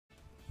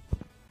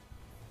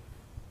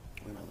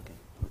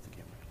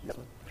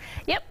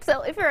Yep,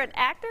 so if you're an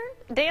actor,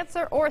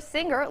 dancer, or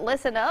singer,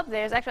 listen up.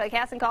 There's actually a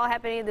casting call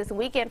happening this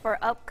weekend for an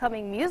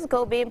upcoming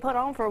musical being put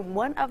on for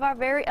one of our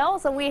very own.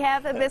 So we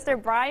have Mr.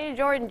 Brian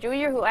Jordan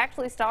Jr., who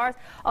actually stars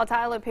on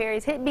Tyler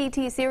Perry's hit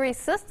BT series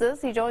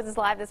Sisters. He joins us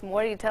live this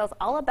morning to tell us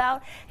all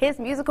about his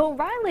musical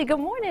Riley. Good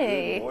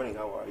morning. Good morning.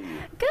 How are you?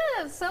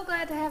 Good. So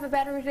glad to have a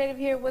Baton Rouge native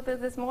here with us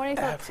this morning.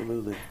 So,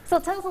 Absolutely. So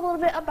tell us a little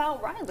bit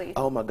about Riley.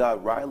 Oh my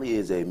God, Riley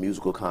is a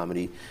musical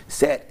comedy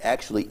set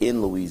actually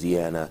in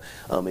Louisiana.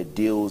 It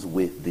deals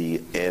with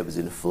the ebbs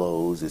and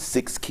flows. It's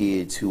 6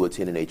 kids who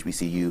attend an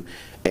HBCU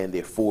and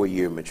their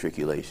 4-year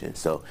matriculation.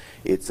 So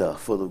it's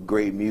full of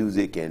great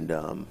music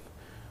and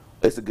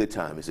it's a good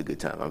time. It's a good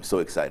time. I'm so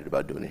excited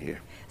about doing it here.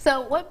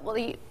 So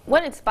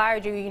what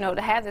inspired you,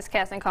 to have this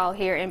casting call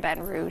here in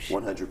Baton Rouge?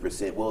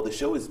 100%. Well, the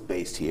show is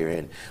based here,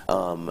 and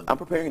I'm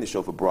preparing the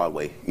show for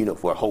Broadway,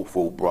 for a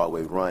hopeful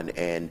Broadway run.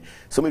 And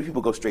so many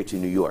people go straight to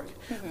New York.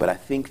 But I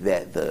think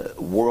that the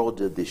world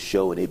of this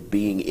show and it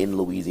being in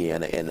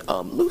Louisiana and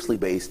loosely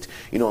based,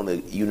 on the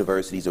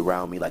universities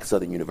around me, like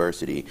Southern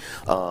University,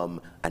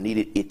 I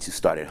needed it to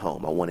start at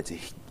home. I wanted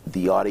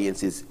the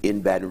audiences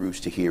in Baton Rouge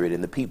to hear it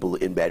and the people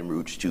in Baton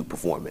Rouge to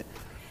perform it.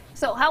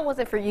 So how was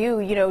it for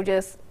you,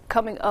 just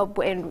coming up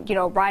and,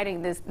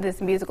 writing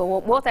this musical?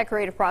 What was that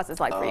creative process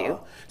like for you?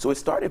 So it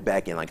started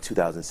back in like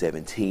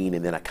 2017,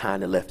 and then I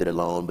kind of left it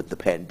alone, but the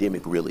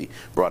pandemic really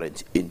brought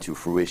it into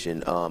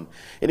fruition. And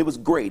it was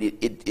great.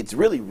 It's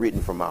really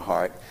written from my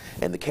heart,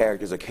 and the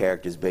characters are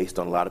characters based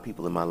on a lot of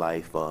people in my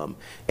life.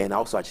 And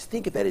also I just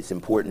think that it's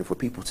important for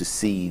people to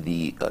see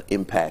the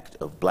impact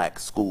of black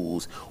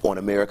schools on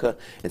America.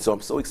 And so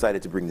I'm so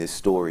excited to bring this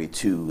story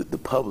to the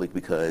public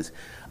because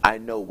I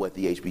know what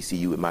the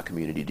HBCU in my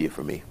community did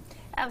for me.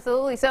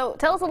 Absolutely. So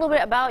tell us a little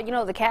bit about,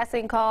 the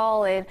casting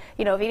call and,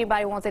 if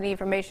anybody wants any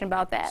information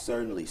about that.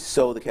 Certainly.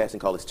 So the casting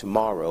call is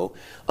tomorrow.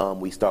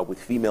 We start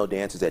with female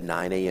dancers at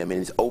 9 a.m.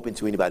 and it's open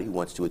to anybody who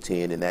wants to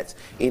attend, and that's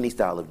any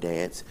style of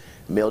dance.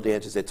 Male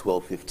dancers at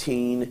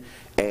 12:15,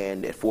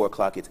 and at 4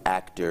 o'clock it's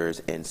actors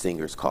and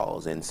singers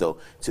calls. And so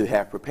to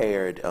have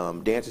prepared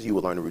dancers, you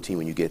will learn a routine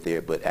when you get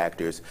there, but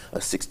actors, a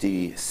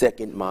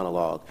 60-second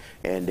monologue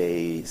and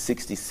a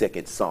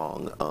 60-second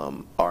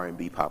song,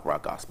 R&B, pop,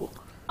 rock, gospel.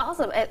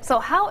 Awesome. So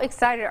how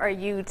excited are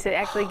you to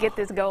actually get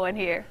this going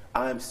here?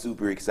 I'm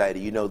super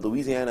excited.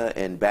 Louisiana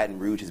and Baton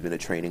Rouge has been a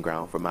training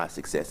ground for my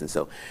success. And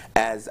so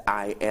as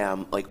I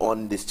am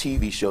on this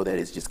TV show that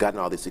has just gotten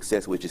all this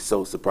success, which is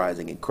so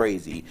surprising and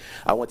crazy,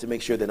 I want to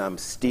make sure that I'm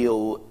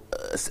still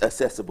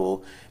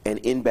accessible and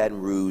in Baton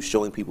Rouge,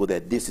 showing people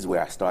that this is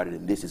where I started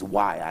and this is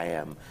why I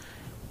am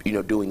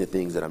doing the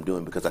things that I'm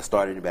doing, because I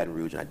started in Baton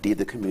Rouge and I did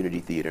the community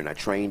theater and I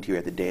trained here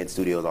at the dance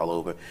studios all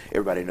over.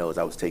 Everybody knows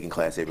I was taking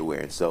class everywhere,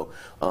 and so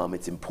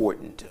it's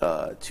important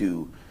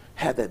to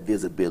have that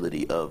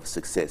visibility of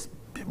success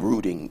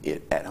rooting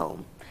it at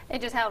home. And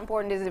just how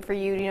important is it for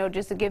you,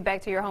 just to give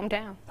back to your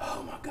hometown?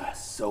 Oh my gosh,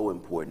 so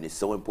important. It's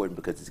so important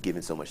because it's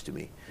given so much to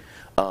me.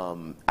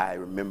 I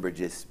remember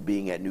just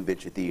being at New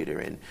Venture Theater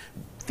and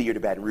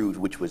Theater Baton Rouge,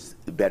 which was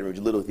the Baton Rouge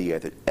Little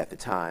Theater at the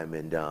time,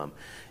 and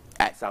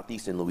at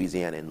Southeastern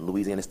Louisiana and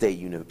Louisiana State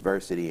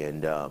University,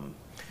 and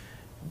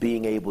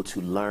being able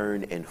to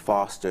learn and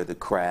foster the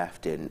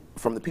craft and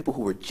from the people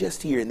who were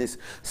just here in this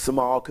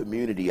small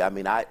community. I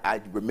mean,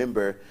 I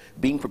remember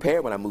being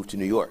prepared when I moved to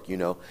New York,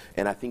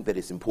 and I think that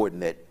it's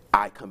important that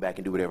I come back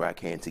and do whatever I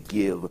can to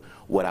give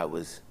what I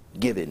was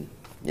given.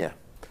 Yeah.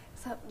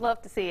 So,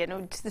 love to see it.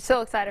 I'm just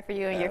so excited for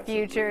you and your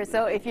future.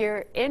 So if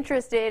you're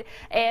interested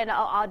in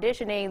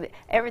auditioning,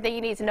 everything you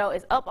need to know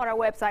is up on our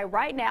website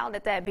right now.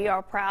 That's at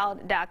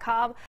brproud.com.